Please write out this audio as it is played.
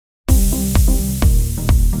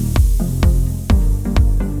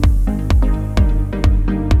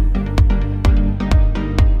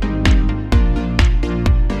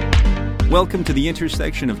Welcome to the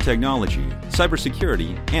intersection of technology,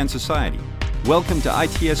 cybersecurity, and society. Welcome to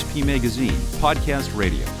ITSP Magazine Podcast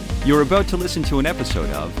Radio. You're about to listen to an episode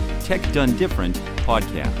of Tech Done Different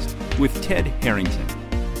Podcast with Ted Harrington.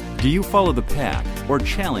 Do you follow the pack or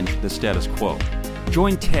challenge the status quo?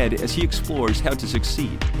 Join Ted as he explores how to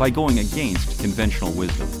succeed by going against conventional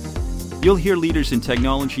wisdom. You'll hear leaders in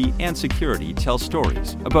technology and security tell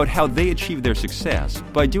stories about how they achieve their success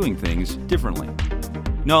by doing things differently.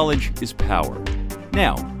 Knowledge is power.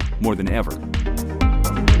 Now, more than ever.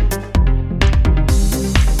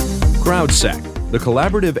 CrowdSec, the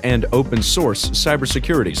collaborative and open source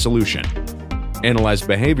cybersecurity solution. Analyze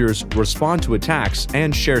behaviors, respond to attacks,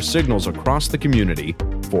 and share signals across the community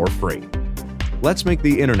for free. Let's make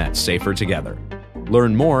the internet safer together.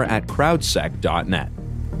 Learn more at crowdsec.net.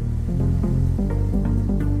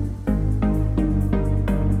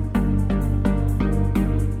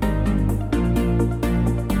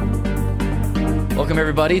 Welcome,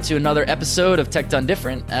 everybody, to another episode of Tech Done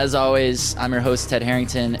Different. As always, I'm your host, Ted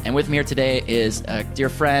Harrington, and with me here today is a dear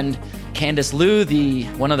friend, Candice Liu,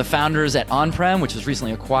 one of the founders at OnPrem, which was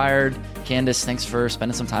recently acquired. Candice, thanks for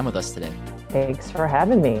spending some time with us today. Thanks for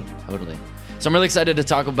having me. Totally. So I'm really excited to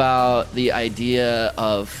talk about the idea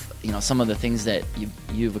of, some of the things that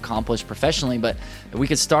you've accomplished professionally, but we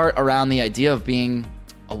could start around the idea of being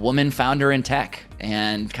a woman founder in tech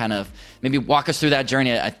and kind of maybe walk us through that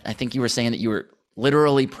journey. I think you were saying that you were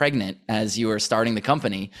literally pregnant as you were starting the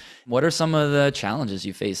company. What are some of the challenges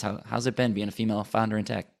you face? How's it been being a female founder in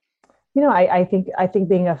tech? I think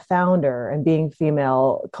being a founder and being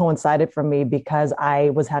female coincided for me because I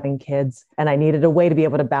was having kids and I needed a way to be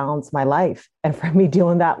able to balance my life. And for me,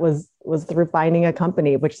 doing that was through finding a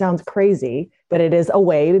company, which sounds crazy, but it is a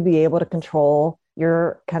way to be able to control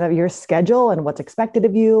your schedule and what's expected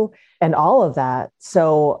of you and all of that.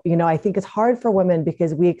 So, I think it's hard for women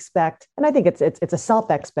because we expect, and I think it's a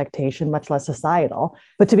self-expectation, much less societal,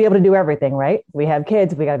 but to be able to do everything, right? We have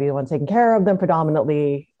kids, we got to be the one taking care of them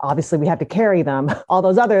predominantly. Obviously, we have to carry them, all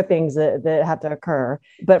those other things that have to occur.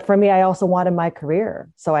 But for me, I also wanted my career.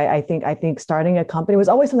 So I think starting a company was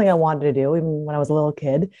always something I wanted to do, even when I was a little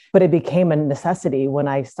kid, but it became a necessity when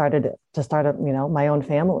I started to start my own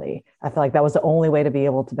family. I feel like that was the only way to be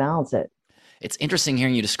able to balance it. It's interesting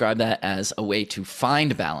hearing you describe that as a way to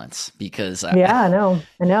find balance because I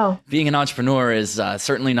know. Being an entrepreneur is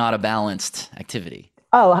certainly not a balanced activity.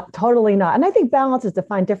 Oh, totally not. And I think balance is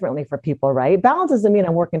defined differently for people, right? Balance doesn't mean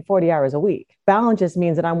I'm working 40 hours a week. Balance just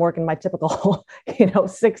means that I'm working my typical,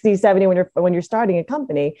 60, 70 when you're starting a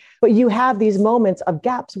company. But you have these moments of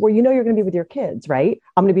gaps where you're going to be with your kids, right?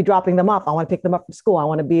 I'm going to be dropping them off. I want to pick them up from school. I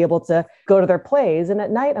want to be able to go to their plays. And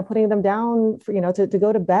at night, I'm putting them down for, to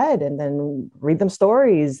go to bed and then read them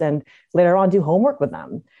stories and later on do homework with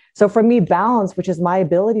them. So for me, balance, which is my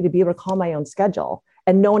ability to be able to call my own schedule,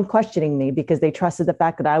 and no one questioning me because they trusted the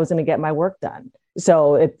fact that I was going to get my work done.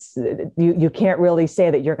 So it's you can't really say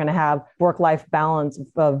that you're going to have work-life balance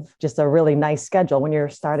of just a really nice schedule when you're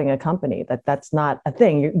starting a company. That's not a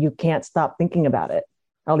thing. You can't stop thinking about it.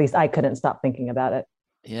 Or at least I couldn't stop thinking about it.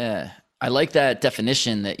 Yeah, I like that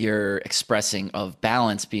definition that you're expressing of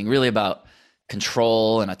balance being really about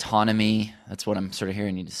control and autonomy. That's what I'm sort of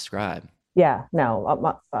hearing you describe. Yeah,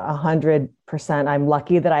 no, 100%. I'm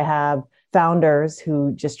lucky that I have founders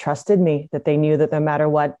who just trusted me, that they knew that no matter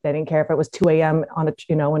what, they didn't care if it was 2 a.m.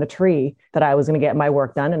 in a tree, that I was going to get my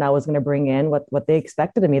work done and I was going to bring in what they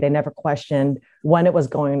expected of me. They never questioned when it was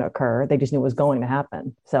going to occur. They just knew it was going to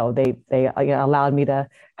happen. So they allowed me to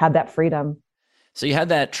have that freedom. So you had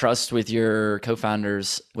that trust with your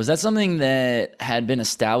co-founders. Was that something that had been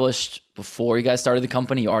established before you guys started the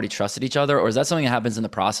company? You already trusted each other, or is that something that happens in the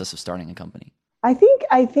process of starting a company? I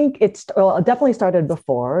think it definitely started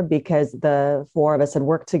before because the four of us had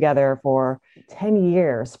worked together for 10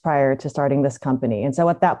 years prior to starting this company. And so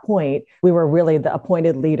at that point, we were really the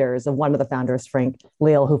appointed leaders of one of the founders, Frank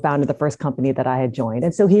Leal, who founded the first company that I had joined.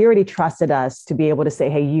 And so he already trusted us to be able to say,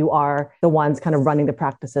 hey, you are the ones kind of running the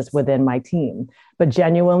practices within my team. But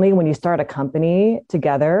genuinely, when you start a company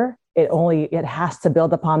together, it has to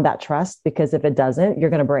build upon that trust, because if it doesn't, you're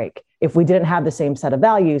going to break. If we didn't have the same set of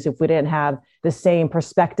values, if we didn't have the same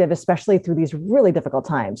perspective, especially through these really difficult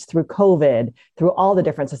times, through COVID, through all the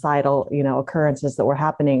different societal, occurrences that were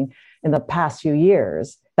happening in the past few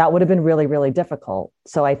years, that would have been really, really difficult.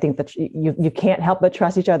 So I think that you can't help but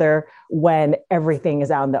trust each other when everything is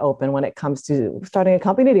out in the open, when it comes to starting a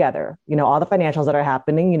company together, all the financials that are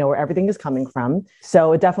happening, where everything is coming from.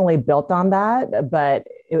 So it definitely built on that, but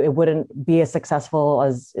it wouldn't be as successful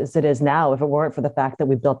as it is now if it weren't for the fact that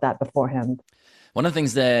we built that beforehand. One of the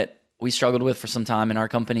things that we struggled with for some time in our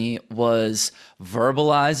company was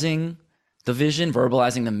verbalizing the vision,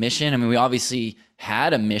 verbalizing the mission? I mean, we obviously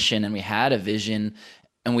had a mission and we had a vision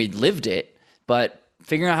and we lived it, but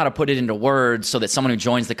figuring out how to put it into words so that someone who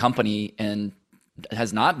joins the company and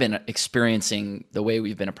has not been experiencing the way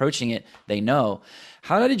we've been approaching it, they know.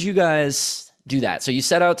 How did you guys do that? So you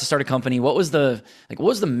set out to start a company. What was the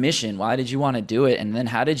mission? Why did you want to do it? And then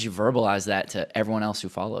how did you verbalize that to everyone else who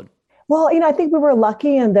followed? Well, I think we were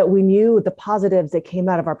lucky in that we knew the positives that came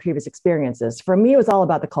out of our previous experiences. For me, it was all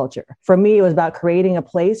about the culture. For me, it was about creating a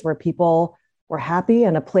place where people were happy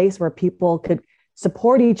and a place where people could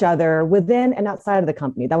support each other within and outside of the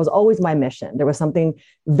company. That was always my mission. There was something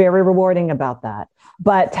very rewarding about that.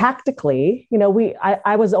 But tactically,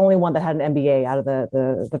 I was the only one that had an MBA out of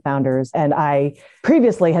the founders. And I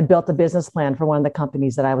previously had built a business plan for one of the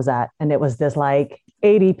companies that I was at. And it was this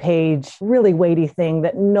 80-page, really weighty thing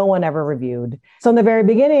that no one ever reviewed. So in the very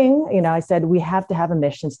beginning, I said, we have to have a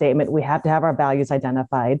mission statement. We have to have our values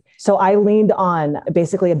identified. So I leaned on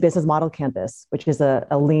basically a business model canvas, which is a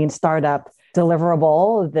lean startup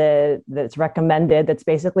deliverable that's recommended. That's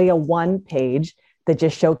basically a one page that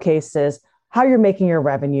just showcases how you're making your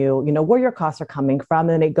revenue, where your costs are coming from.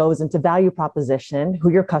 And then it goes into value proposition,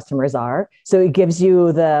 who your customers are. So it gives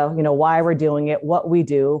you the, why we're doing it, what we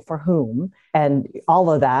do, for whom, and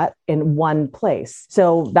all of that in one place.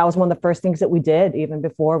 So that was one of the first things that we did even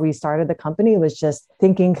before we started the company, was just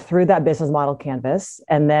thinking through that business model canvas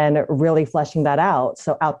and then really fleshing that out.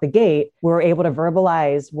 So out the gate, we were able to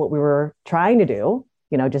verbalize what we were trying to do,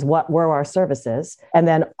 just what were our services, and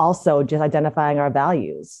then also just identifying our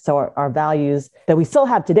values. So our values that we still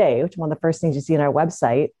have today, which one of the first things you see on our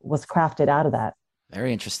website, was crafted out of that.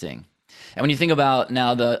 Very interesting. And when you think about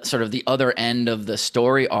now the sort of the other end of the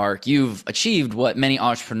story arc, you've achieved what many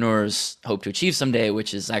entrepreneurs hope to achieve someday,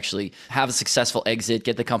 which is actually have a successful exit,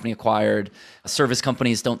 get the company acquired. Service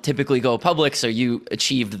companies don't typically go public, so you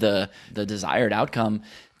achieved the desired outcome.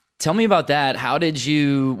 Tell me about that. How did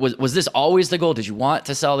you, was this always the goal? Did you want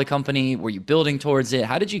to sell the company? Were you building towards it?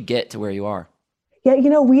 How did you get to where you are? Yeah,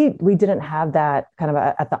 we didn't have that kind of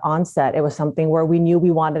at the onset. It was something where we knew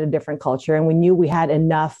we wanted a different culture, and we knew we had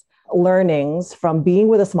enough learnings from being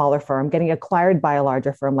with a smaller firm, getting acquired by a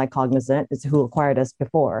larger firm like Cognizant, is who acquired us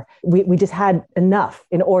before. We just had enough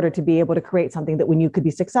in order to be able to create something that we knew could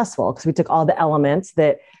be successful, because we took all the elements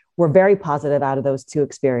that were very positive out of those two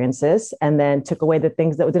experiences and then took away the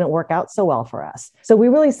things that didn't work out so well for us. So we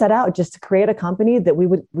really set out just to create a company that we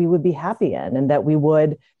would be happy in, and that we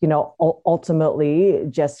would, ultimately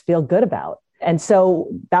just feel good about. And so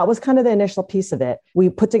that was kind of the initial piece of it. We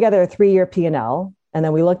put together a 3-year P&L. And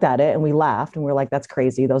then we looked at it and we laughed and we were like, that's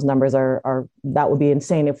crazy. Those numbers are that would be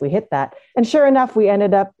insane if we hit that. And sure enough, we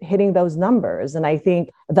ended up hitting those numbers. And I think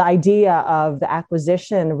the idea of the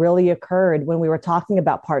acquisition really occurred when we were talking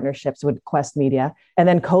about partnerships with Quest Media. And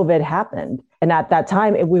then COVID happened. And at that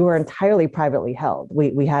time, we were entirely privately held.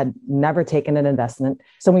 We had never taken an investment.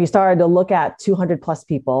 So when you started to look at 200 plus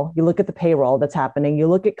people, you look at the payroll that's happening, you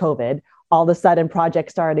look at COVID, all of a sudden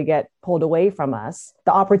projects started to get pulled away from us.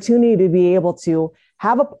 The opportunity to be able to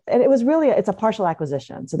have and it's a partial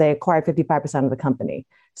acquisition. So they acquired 55% of the company.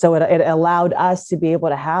 So it allowed us to be able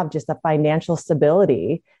to have just a financial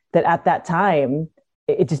stability that at that time,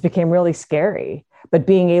 it just became really scary. But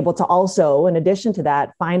being able to also, in addition to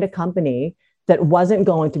that, find a company that wasn't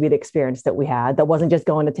going to be the experience that we had, that wasn't just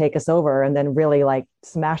going to take us over and then really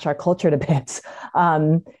smash our culture to bits.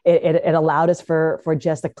 It allowed us for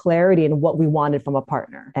just a clarity in what we wanted from a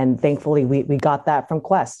partner. And thankfully, we got that from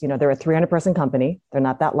Quest. They're a 300-person company. They're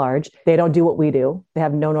not that large. They don't do what we do. They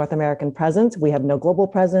have no North American presence. We have no global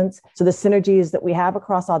presence. So the synergies that we have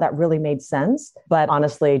across all that really made sense. But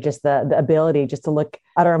honestly, just the ability just to look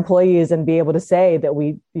at our employees and be able to say that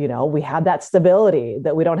we have that stability,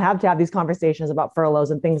 that we don't have to have these conversations about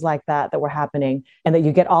furloughs and things like that were happening, and that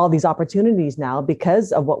you get all these opportunities now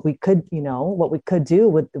because of what we could do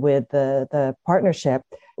with the partnership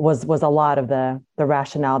was a lot of the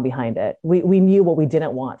rationale behind it. We knew what we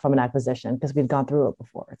didn't want from an acquisition because we'd gone through it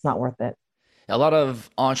before. It's not worth it. A lot of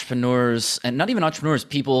entrepreneurs, and not even entrepreneurs,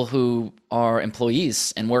 people who are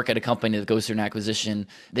employees and work at a company that goes through an acquisition,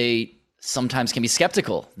 they sometimes can be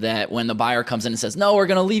skeptical that when the buyer comes in and says, no, we're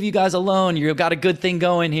going to leave you guys alone. You've got a good thing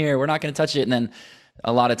going here. We're not going to touch it. And then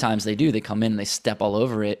a lot of times they do. They come in and they step all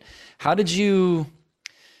over it. How could you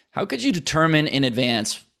determine in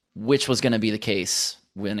advance which was going to be the case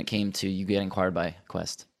when it came to you getting acquired by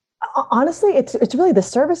Quest? Honestly, it's really the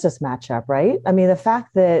services matchup, right? I mean, the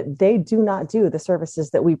fact that they do not do the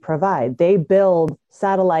services that we provide. They build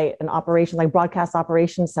satellite and operation, like broadcast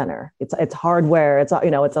operations center. It's hardware. It's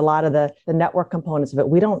it's a lot of the network components of it.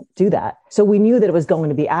 We don't do that. So we knew that it was going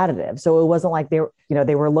to be additive. So it wasn't like they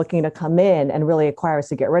were looking to come in and really acquire us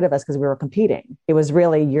to get rid of us because we were competing. It was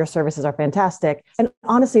really, your services are fantastic. And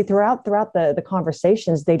honestly, throughout the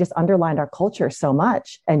conversations, they just underlined our culture so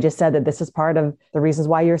much and just said that this is part of the reasons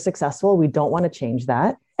why you're successful. We don't want to change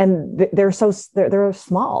that. And they're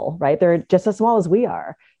small, right? They're just as small as we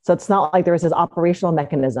are. So it's not like there was this operational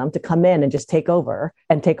mechanism to come in and just take over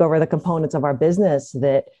the components of our business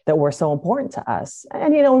that were so important to us.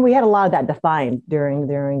 And, we had a lot of that defined during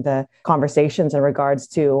the conversations in regards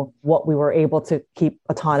to what we were able to keep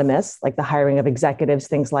autonomous, like the hiring of executives,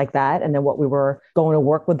 things like that. And then what we were going to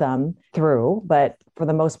work with them through. But for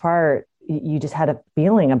the most part, you just had a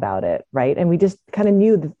feeling about it, right? And we just kind of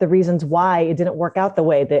knew the reasons why it didn't work out the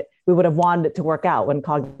way that we would have wanted it to work out when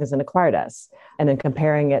Cognizant acquired us. And then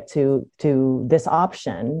comparing it to this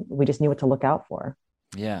option, we just knew what to look out for.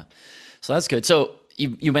 Yeah. So that's good. So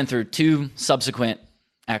you went through 2 subsequent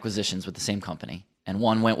acquisitions with the same company, and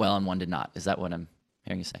one went well and one did not. Is that what I'm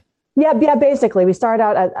hearing you say? Yeah. Basically, we started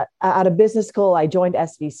out of business school. I joined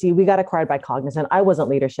SVC. We got acquired by Cognizant. I wasn't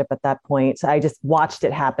leadership at that point. So I just watched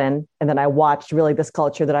it happen. And then I watched really this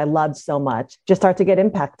culture that I loved so much just start to get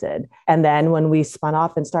impacted. And then when we spun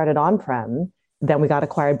off and started on-prem, then we got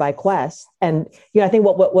acquired by Quest. And I think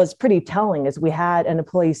what was pretty telling is we had an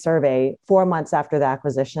employee survey 4 months after the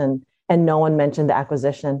acquisition, and no one mentioned the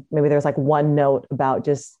acquisition. Maybe there was like one note about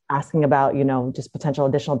just asking about, just potential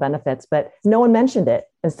additional benefits, but no one mentioned it.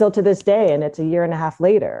 And still to this day, and it's a year and a half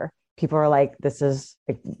later, people are like, it's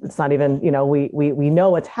not even, we know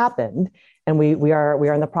what's happened. And we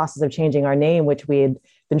are in the process of changing our name, which we had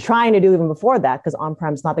been trying to do even before that, because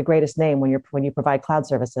on-prem is not the greatest name when you provide cloud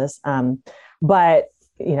services. But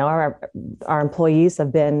our employees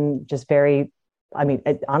have been just very,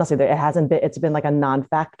 honestly, it's been like a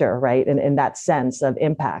non-factor, right? In that sense of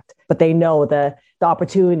impact, but they know the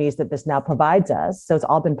opportunities that this now provides us. So it's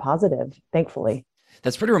all been positive, thankfully.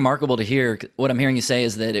 That's pretty remarkable to hear. What I'm hearing you say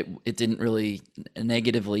is that it didn't really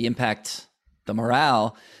negatively impact the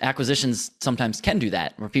morale. Acquisitions sometimes can do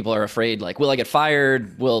that, where people are afraid, like, will I get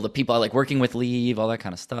fired? Will the people I like working with leave? All that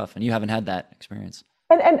kind of stuff. And you haven't had that experience.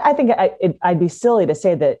 And I think I'd be silly to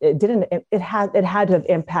say that it didn't. It had to have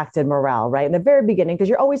impacted morale, right, in the very beginning, because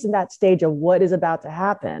you're always in that stage of what is about to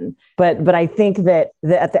happen. But I think that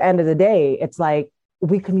at the end of the day, it's like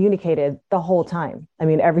we communicated the whole time.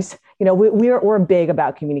 We're big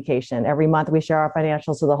about communication. Every month we share our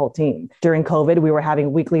financials to the whole team. During COVID, we were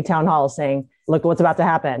having weekly town halls saying, look what's about to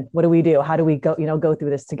happen. What do we do? How do we go through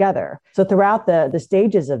this together? So throughout the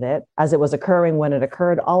stages of it, as it was occurring, when it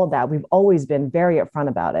occurred, all of that, we've always been very upfront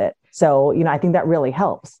about it. So, I think that really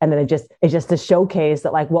helps. And then it's just to showcase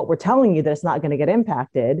that, like, what we're telling you that it's not going to get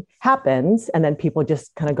impacted happens. And then people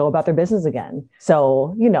just kind of go about their business again.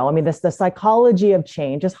 So, the psychology of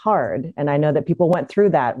change is hard. And I know that people went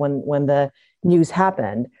through that when the news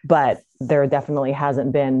happened, but there definitely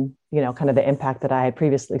hasn't been, kind of the impact that I had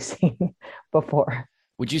previously seen before.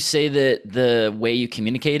 Would you say that the way you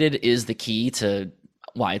communicated is the key to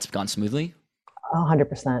why it's gone smoothly?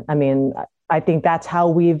 100%. I think that's how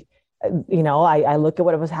we've, I look at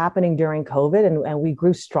what was happening during COVID, and we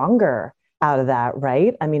grew stronger out of that,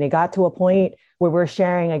 right? It got to a point where we're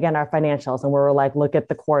sharing again our financials, and we're like, look at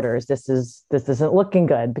the quarters. This isn't looking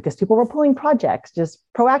good, because people were pulling projects just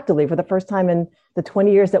proactively for the first time in the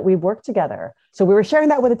 20 years that we've worked together. So we were sharing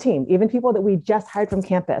that with a team, even people that we just hired from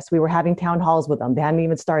campus. We were having town halls with them. They hadn't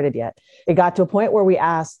even started yet. It got to a point where we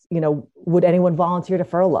asked, would anyone volunteer to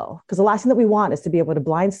furlough? Because the last thing that we want is to be able to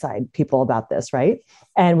blindside people about this, right?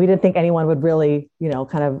 And we didn't think anyone would really,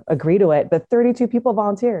 kind of agree to it. But 32 people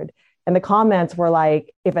volunteered. And the comments were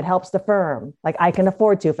like, if it helps the firm, like, I can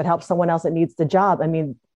afford to, if it helps someone else that needs the job.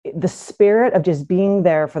 The spirit of just being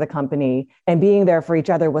there for the company and being there for each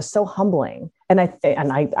other was so humbling. And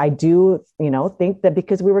I do, think that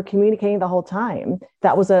because we were communicating the whole time,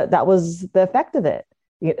 that was the effect of it.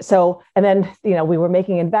 So, and then, we were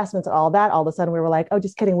making investments and all that. All of a sudden we were like, oh,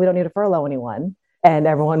 just kidding. We don't need to furlough anyone. And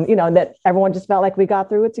everyone, that everyone just felt like we got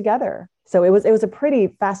through it together. So it was a pretty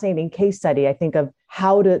fascinating case study, I think, of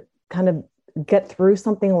how to kind of get through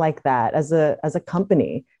something like that as a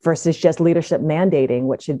company versus just leadership mandating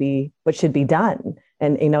what should be done.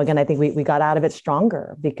 And, again, I think we got out of it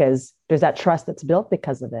stronger because there's that trust that's built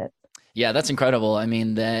because of it. Yeah, that's incredible.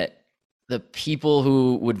 That the people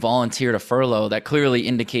who would volunteer to furlough, that clearly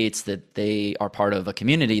indicates that they are part of a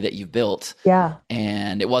community that you've built. Yeah.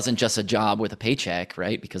 And it wasn't just a job with a paycheck,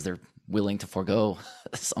 right? Because they're willing to forego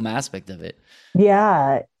some aspect of it.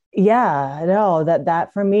 Yeah. Yeah. No,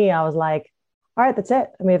 that for me, I was like, all right, that's it.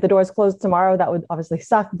 I mean, if the doors closed tomorrow, that would obviously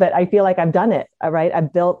suck, but I feel like I've done it. Right.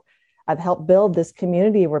 I've helped build this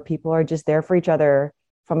community where people are just there for each other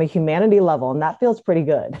from a humanity level. And that feels pretty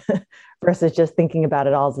good versus just thinking about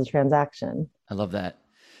it all as a transaction. I love that.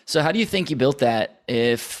 So how do you think you built that?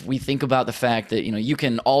 If we think about the fact that, you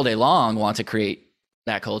can all day long want to create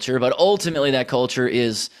that culture, but ultimately that culture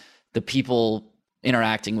is the people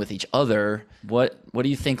interacting with each other. What do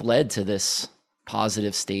you think led to this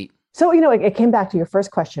positive state? So, it came back to your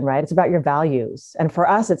first question, right? It's about your values. And for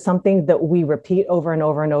us, it's something that we repeat over and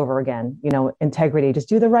over and over again. Integrity, just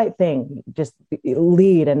do the right thing, just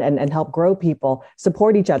lead and help grow people,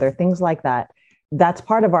 support each other, things like that. That's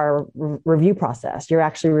part of our review process. You're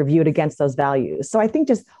actually reviewed against those values. So I think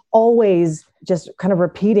just always just kind of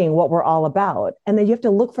repeating what we're all about. And then you have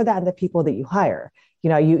to look for that in the people that you hire.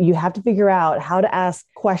 You have to figure out how to ask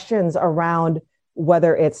questions around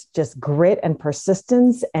whether it's just grit and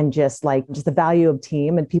persistence and just the value of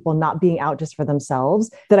team and people not being out just for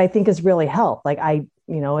themselves, that I think has really helped. I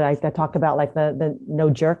talked about the no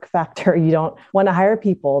jerk factor. You don't want to hire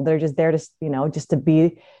people. They're just there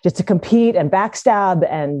to, just to compete and backstab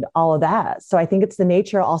and all of that. So I think it's the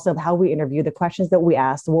nature also of how we interview, the questions that we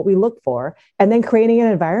ask, what we look for, and then creating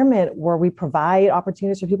an environment where we provide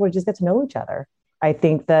opportunities for people to just get to know each other. I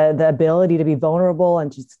think the ability to be vulnerable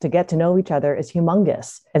and just to get to know each other is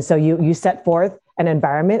humongous. And so you set forth an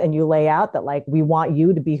environment and you lay out that we want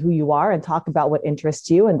you to be who you are and talk about what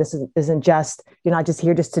interests you. And this isn't just, you're not just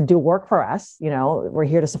here just to do work for us. We're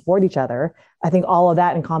here to support each other. I think all of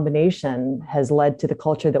that in combination has led to the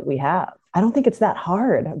culture that we have. I don't think it's that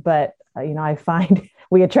hard, but I find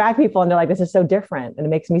we attract people and they're like, this is so different. And it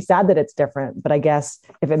makes me sad that it's different. But I guess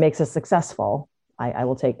if it makes us successful, I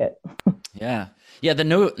will take it. Yeah. Yeah. The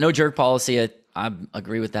no jerk policy, I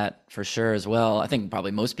agree with that for sure as well. I think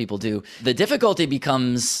probably most people do. The difficulty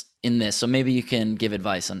becomes in this. So maybe you can give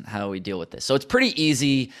advice on how we deal with this. So it's pretty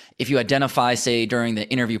easy if you identify, say, during the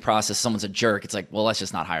interview process, someone's a jerk. It's like, well, let's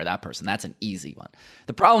just not hire that person. That's an easy one.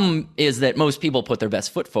 The problem is that most people put their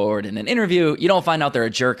best foot forward in an interview. You don't find out they're a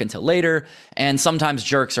jerk until later. And sometimes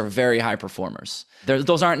jerks are very high performers.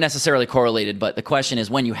 Those aren't necessarily correlated, but the question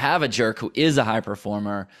is, when you have a jerk who is a high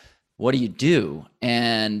performer, what do you do?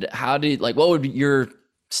 And what would your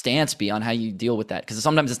stance be on how you deal with that? Because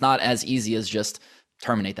sometimes it's not as easy as just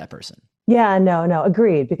terminate that person. Yeah, no,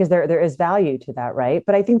 agreed, because there is value to that, right?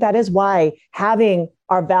 But I think that is why having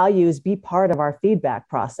our values be part of our feedback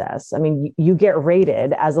process. I mean, you get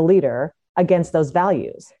rated as a leader against those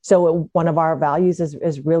values. So one of our values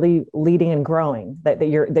is really leading and growing, that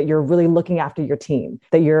you're really looking after your team,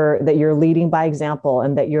 that you're leading by example,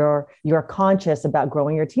 and that you're conscious about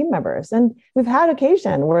growing your team members. And we've had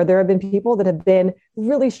occasion where there have been people that have been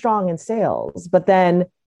really strong in sales, but then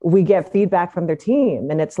we get feedback from their team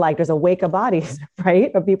and it's like there's a wake of bodies,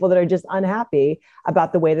 right, of people that are just unhappy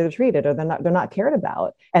about the way that they're treated or they're not cared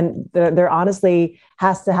about. And there honestly you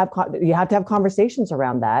have to have conversations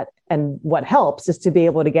around that. And what helps is to be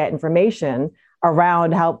able to get information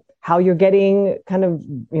around how you're getting kind of,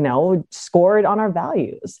 scored on our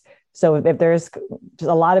values. So if there's just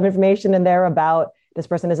a lot of information in there about this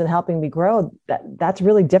person isn't helping me grow, that's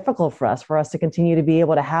really difficult for us to continue to be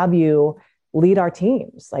able to have you lead our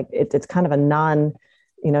teams. It's kind of a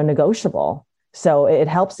non-negotiable. So it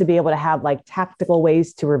helps to be able to have tactical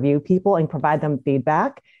ways to review people and provide them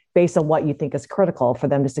feedback based on what you think is critical for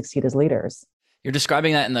them to succeed as leaders. You're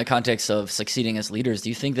describing that in the context of succeeding as leaders. Do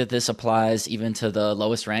you think that this applies even to the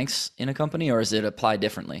lowest ranks in a company, or is it applied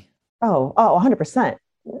differently? 100%.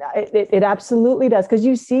 It absolutely does, because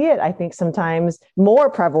you see it, I think, sometimes more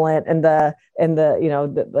prevalent in the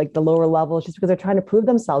lower levels, just because they're trying to prove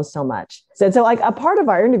themselves so much. So a part of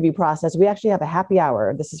our interview process, we actually have a happy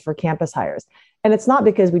hour. This is for campus hires. And it's not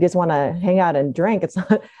because we just want to hang out and drink.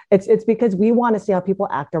 It's because we want to see how people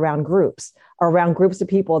act around groups of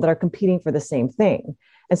people that are competing for the same thing.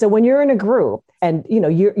 And so when you're in a group and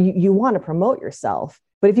you want to promote yourself,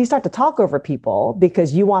 but if you start to talk over people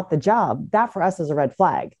because you want the job, that for us is a red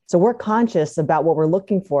flag. So we're conscious about what we're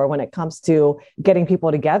looking for when it comes to getting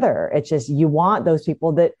people together. It's just, you want those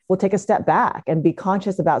people that will take a step back and be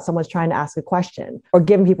conscious about someone's trying to ask a question, or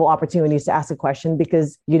giving people opportunities to ask a question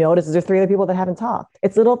because you notice there's 3 other people that haven't talked.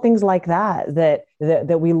 It's little things like that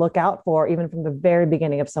we look out for even from the very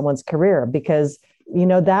beginning of someone's career, because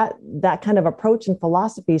that kind of approach and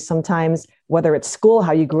philosophy sometimes, whether it's school,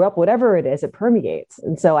 how you grew up, whatever it is, it permeates.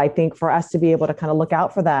 And so I think for us to be able to kind of look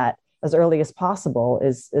out for that as early as possible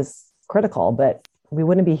is critical. But we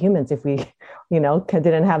wouldn't be humans if we,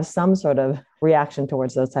 didn't have some sort of reaction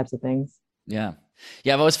towards those types of things. Yeah.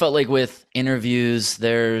 Yeah. I've always felt like with interviews,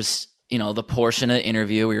 there's the portion of the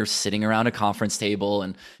interview where you're sitting around a conference table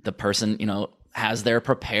and the person, has their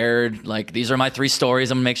prepared, like, these are my 3 stories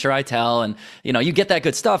I'm gonna make sure I tell. And, you get that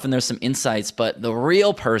good stuff and there's some insights, but the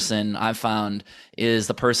real person I've found is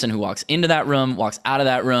the person who walks into that room, walks out of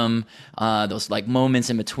that room, those like moments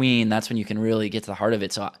in between. That's when you can really get to the heart of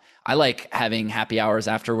it. So I like having happy hours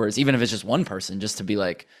afterwards, even if it's just one person, just to be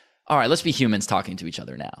like, all right, let's be humans talking to each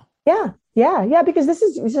other now. Yeah. Because this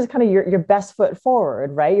is kind of your best foot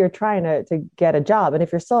forward, right? You're trying to get a job. And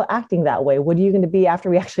if you're still acting that way, what are you going to be after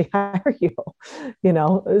we actually hire you?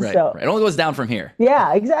 Right, So right. It only goes down from here.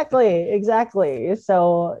 Yeah, exactly.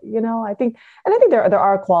 So, I think there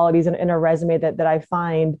are qualities in a resume that I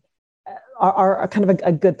find are kind of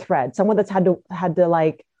a good thread. Someone that's had to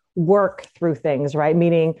like work through things, right?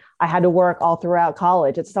 Meaning I had to work all throughout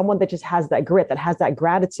college. It's someone that just has that grit, that has that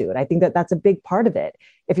gratitude. I think that that's a big part of it.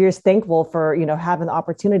 If you're just thankful for, having the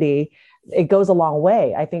opportunity, it goes a long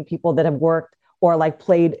way. I think people that have worked or like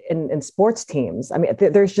played in sports teams. I mean,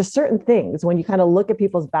 there's just certain things when you kind of look at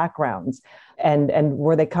people's backgrounds and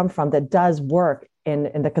where they come from that does work in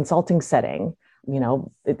the consulting setting,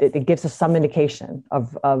 it gives us some indication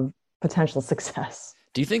of potential success.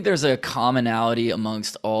 Do you think there's a commonality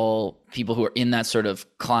amongst all people who are in that sort of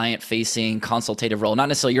client-facing consultative role? Not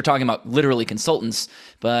necessarily, you're talking about literally consultants,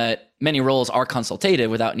 but many roles are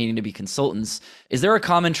consultative without needing to be consultants. Is there a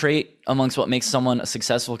common trait amongst what makes someone a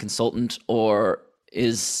successful consultant, or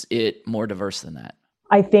is it more diverse than that?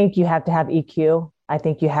 I think you have to have EQ. I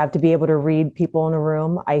think you have to be able to read people in a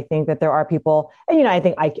room. I think that there are people, and I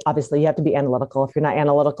think obviously you have to be analytical. If you're not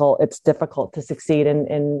analytical, it's difficult to succeed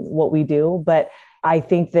in what we do. But I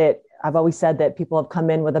think that I've always said that people have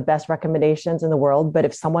come in with the best recommendations in the world, but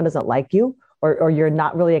if someone doesn't like you or you're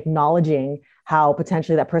not really acknowledging how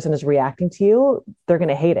potentially that person is reacting to you, they're going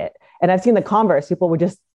to hate it. And I've seen the converse, people with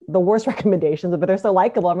just the worst recommendations, but they're so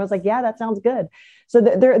likable. I was like, yeah, that sounds good. So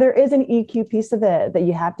there is an EQ piece of it that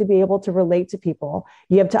you have to be able to relate to people.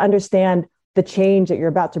 You have to understand the change that you're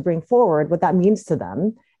about to bring forward, what that means to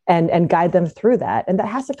them. And guide them through that. And that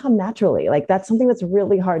has to come naturally. Like that's something that's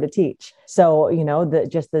really hard to teach. So,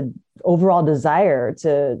 the overall desire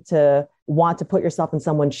to want to put yourself in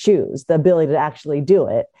someone's shoes, the ability to actually do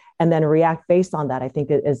it and then react based on that, I think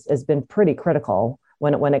has been pretty critical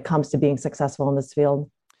when it comes to being successful in this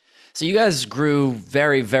field. So you guys grew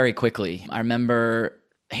very, very quickly. I remember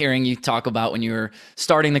hearing you talk about when you were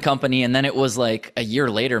starting the company, and then it was like a year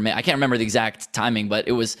later, I can't remember the exact timing, but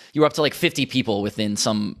you were up to like 50 people within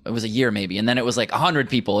it was a year maybe. And then it was like 100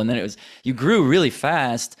 people. And then you grew really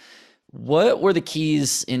fast. What were the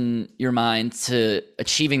keys in your mind to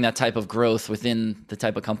achieving that type of growth within the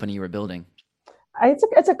type of company you were building?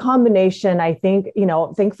 It's a combination. I think,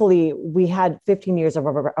 thankfully we had 15 years of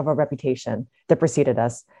a reputation that preceded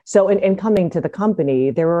us. So in coming to the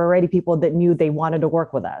company, there were already people that knew they wanted to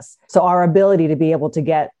work with us. So our ability to be able to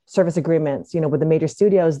get service agreements, with the major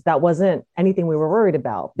studios, that wasn't anything we were worried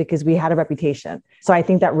about because we had a reputation. So I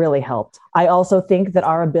think that really helped. I also think that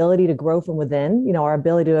our ability to grow from within, our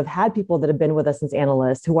ability to have had people that have been with us since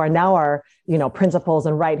analysts who are now our, principals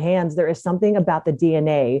and right hands, there is something about the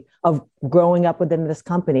DNA of growing up within this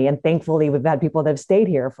company. And thankfully, we've had people that have stayed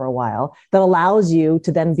here for a while that allows you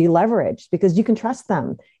to then be leveraged because you can trust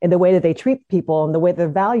them in the way that they treat people and the way their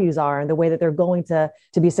values are and the way that they're going to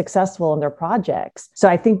be successful in their projects. So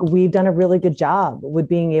I think we've done a really good job with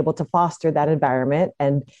being able to foster that environment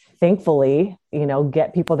and thankfully,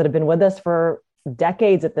 get people that have been with us for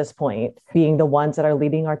decades at this point, being the ones that are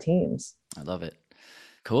leading our teams. I love it.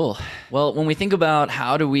 Cool. Well, when we think about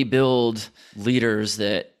how do we build leaders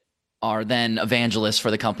that are then evangelists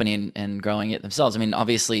for the company and growing it themselves. I mean,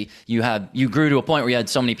 obviously you grew to a point where you had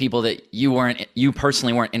so many people that you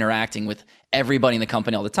personally weren't interacting with everybody in the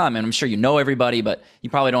company all the time. And I'm sure you know everybody, but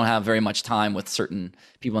you probably don't have very much time with certain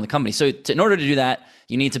people in the company. So in order to do that,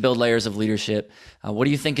 you need to build layers of leadership. What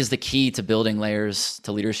do you think is the key to building layers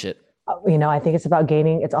to leadership? I think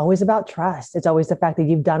it's always about trust. It's always the fact that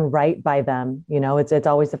you've done right by them. It's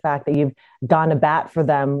always the fact that you've gone to bat for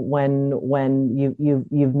them when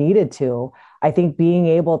you've needed to. I think being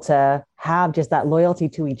able to have just that loyalty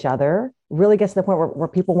to each other really gets to the point where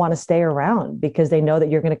people want to stay around because they know that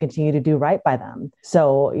you're going to continue to do right by them.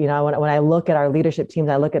 So, when I look at our leadership teams,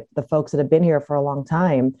 I look at the folks that have been here for a long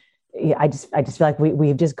time. I just feel like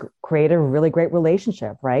we've just created a really great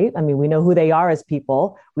relationship, right? I mean, we know who they are as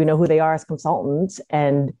people, we know who they are as consultants,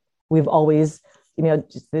 and we've always,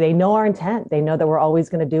 they know our intent. They know that we're always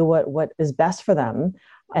going to do what is best for them.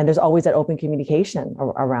 And there's always that open communication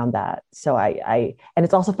around that. So and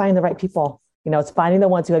it's also finding the right people. It's finding the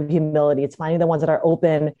ones who have humility. It's finding the ones that are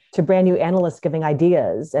open to brand new analysts giving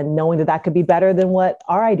ideas and knowing that that could be better than what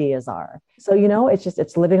our ideas are. So,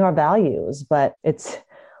 it's living our values, but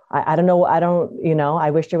I don't know.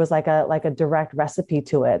 I wish there was like a direct recipe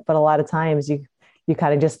to it, but a lot of times you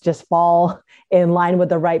kind of just fall in line with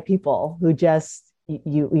the right people who just,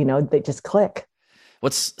 they just click.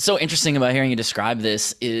 What's so interesting about hearing you describe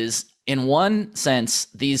this is, in one sense,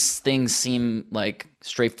 these things seem like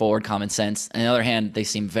straightforward common sense. On the other hand, they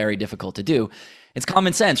seem very difficult to do. It's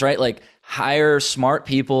common sense, right? Like, hire smart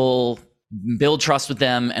people, build trust with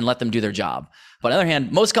them, and let them do their job. But on the other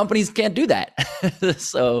hand, most companies can't do that.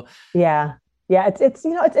 So yeah,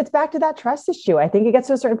 it's back to that trust issue. I think it gets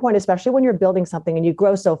to a certain point, especially when you're building something and you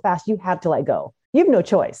grow so fast, you have to let go. You have no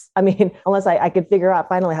choice. I mean, unless I could figure out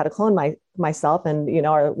finally how to clone myself and,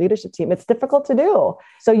 our leadership team, it's difficult to do.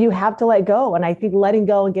 So you have to let go. And I think letting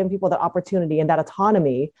go and giving people that opportunity and that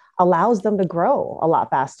autonomy allows them to grow a lot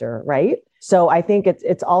faster, right? So I think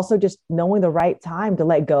it's also just knowing the right time to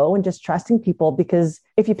let go and just trusting people, because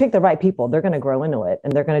if you pick the right people, they're going to grow into it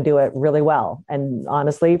and they're going to do it really well. And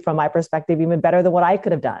honestly, from my perspective, even better than what I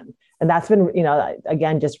could have done. And that's been,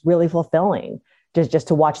 again, just really fulfilling. Just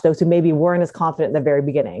to watch those who maybe weren't as confident in the very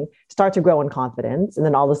beginning start to grow in confidence. And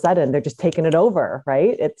then all of a sudden they're just taking it over,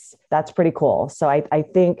 right? That's pretty cool. So I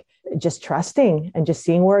think just trusting and just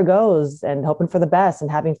seeing where it goes and hoping for the best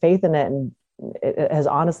and having faith in it. And it has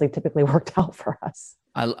honestly typically worked out for us.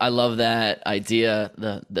 I love that idea.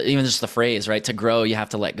 The even just the phrase, right? To grow, you have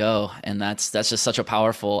to let go. And that's just such a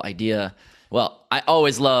powerful idea. Well, I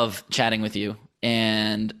always love chatting with you,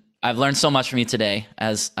 and I've learned so much from you today,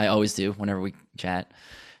 as I always do whenever we chat.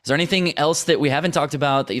 Is there anything else that we haven't talked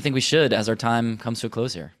about that you think we should, as our time comes to a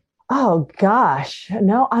close here? Oh gosh,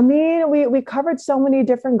 no. I mean, we covered so many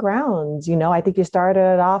different grounds. I think you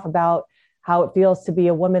started it off about how it feels to be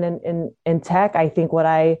a woman in tech. I think what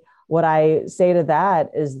I say to that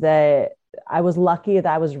is that I was lucky that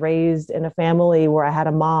I was raised in a family where I had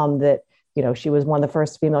a mom that, she was one of the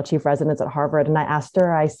first female chief residents at Harvard. And I asked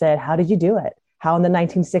her, I said, how did you do it? How in the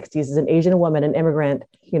 1960s, as an Asian woman, an immigrant,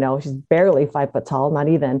 she's barely 5 foot tall, not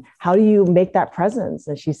even. How do you make that presence?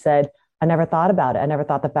 And she said, I never thought about it. I never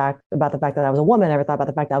thought about the fact that I was a woman. I never thought about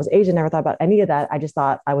the fact that I was Asian. Never thought about any of that. I just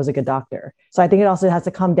thought I was a good doctor. So I think it also has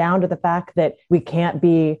to come down to the fact that we can't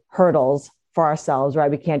be hurdles for ourselves, right?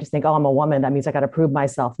 We can't just think, oh, I'm a woman. That means I got to prove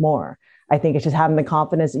myself more. I think it's just having the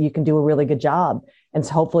confidence that you can do a really good job, and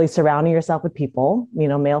hopefully surrounding yourself with people,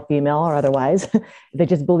 male, female, or otherwise, that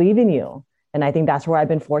just believe in you. And I think that's where I've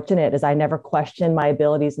been fortunate, is I never questioned my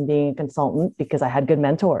abilities in being a consultant because I had good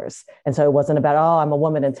mentors. And so it wasn't about, oh, I'm a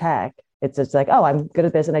woman in tech. It's just like, oh, I'm good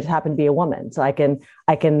at this and I just happen to be a woman. So I can,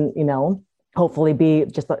 hopefully be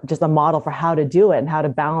just a model for how to do it and how to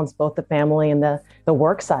balance both the family and the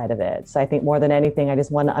work side of it. So I think more than anything, I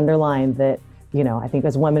just want to underline that, I think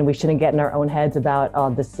as women, we shouldn't get in our own heads about, oh,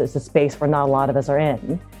 this is a space where not a lot of us are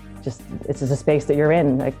in. Just, it's just a space that you're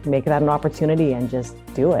in, like make that an opportunity and just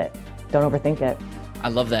do it. Don't overthink it. I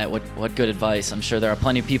love that. What good advice. I'm sure there are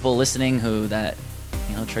plenty of people listening who that,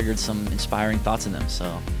 triggered some inspiring thoughts in them.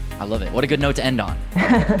 So I love it. What a good note to end on.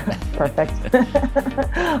 Perfect.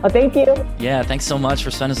 Well, thank you. Yeah, thanks so much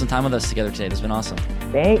for spending some time with us together today. This has been awesome.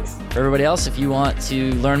 Thanks. For everybody else, if you want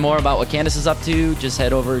to learn more about what Candace is up to, just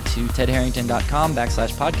head over to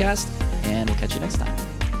tedharrington.com/podcast, and we'll catch you next time.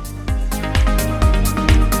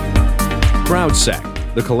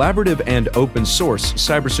 CrowdSec, the collaborative and open source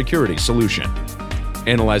cybersecurity solution.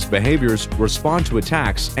 Analyze behaviors, respond to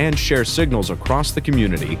attacks, and share signals across the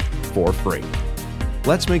community for free.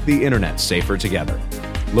 Let's make the internet safer together.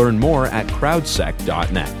 Learn more at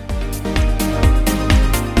crowdsec.net.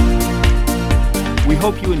 We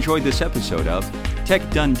hope you enjoyed this episode of Tech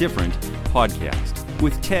Done Different podcast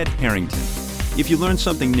with Ted Harrington. If you learned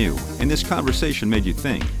something new and this conversation made you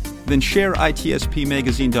think, then share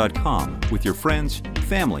itspmagazine.com with your friends,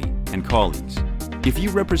 family, and colleagues. If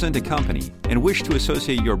you represent a company and wish to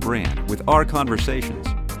associate your brand with our conversations,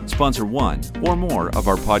 sponsor one or more of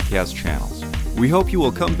our podcast channels. We hope you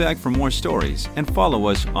will come back for more stories and follow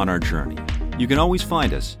us on our journey. You can always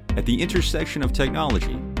find us at the intersection of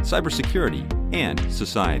technology, cybersecurity, and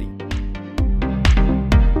society.